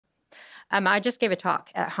I just gave a talk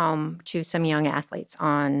at home to some young athletes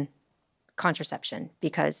on contraception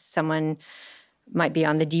because someone might be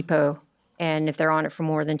on the depot, and if they're on it for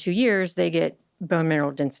more than 2 years, they get bone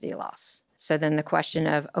mineral density loss. So then the question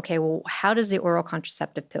of, okay, well, how does the oral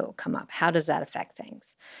contraceptive pill come up? How does that affect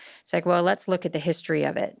things? It's like, well, let's look at the history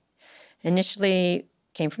of it. Initially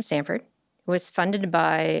came from Stanford. It was funded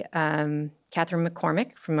by Catherine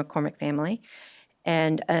McCormick from McCormick family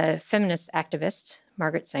and a feminist activist,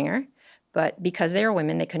 Margaret Sanger. But because they were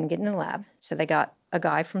women, they couldn't get in the lab. So they got a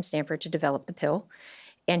guy from Stanford to develop the pill.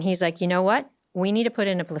 And he's like, you know what? We need to put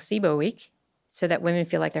in a placebo week so that women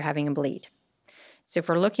feel like they're having a bleed. So if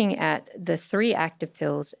we're looking at the 3 active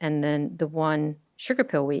pills and then the 1 sugar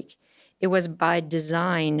pill week, it was by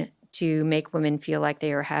design to make women feel like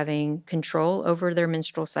they are having control over their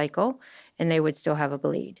menstrual cycle and they would still have a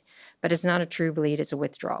bleed. But it's not a true bleed, it's a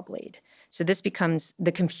withdrawal bleed. So this becomes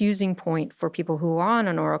the confusing point for people who are on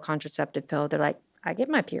an oral contraceptive pill. They're like, I get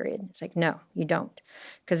my period. It's like, no, you don't.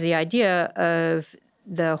 Because the idea of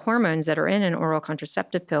the hormones that are in an oral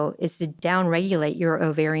contraceptive pill is to downregulate your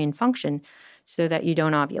ovarian function so that you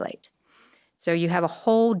don't ovulate. So you have a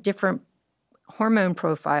whole different hormone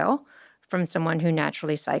profile from someone who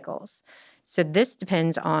naturally cycles. So this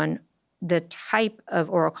depends on the type of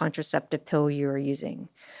oral contraceptive pill you're using.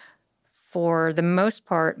 For the most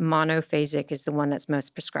part, monophasic is the one that's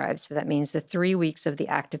most prescribed. So that means the 3 weeks of the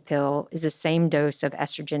active pill is the same dose of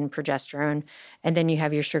estrogen and progesterone, and then you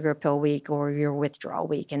have your sugar pill week or your withdrawal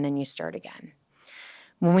week, and then you start again.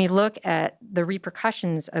 When we look at the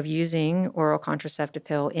repercussions of using oral contraceptive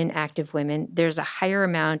pill in active women, there's a higher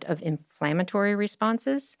amount of inflammatory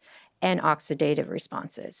responses and oxidative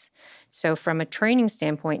responses. So from a training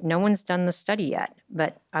standpoint, no one's done the study yet,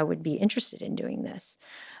 but I would be interested in doing this,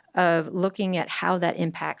 of looking at how that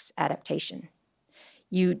impacts adaptation.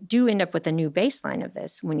 You do end up with a new baseline of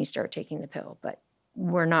this when you start taking the pill, but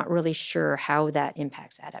we're not really sure how that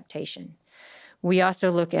impacts adaptation. We also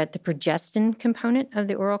look at the progestin component of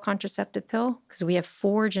the oral contraceptive pill because we have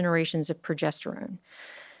 4 generations of progesterone.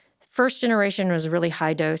 First generation was really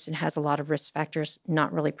high dose and has a lot of risk factors,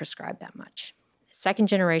 not really prescribed that much. Second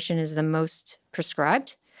generation is the most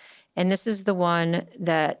prescribed, and this is the one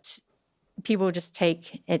that people just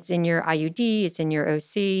take. It's in your IUD, it's in your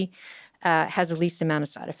OC, has the least amount of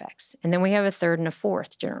side effects. And then we have a 3rd and a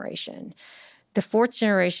 4th generation. The 4th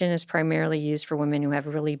generation is primarily used for women who have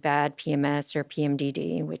really bad PMS or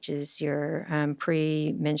PMDD, which is your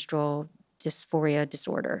premenstrual dysphoria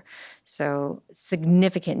disorder. So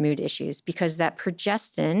significant mood issues because that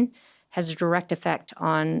progestin has a direct effect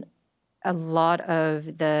on a lot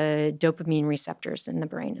of the dopamine receptors in the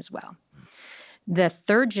brain as well. The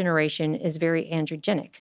 3rd generation is very androgenic.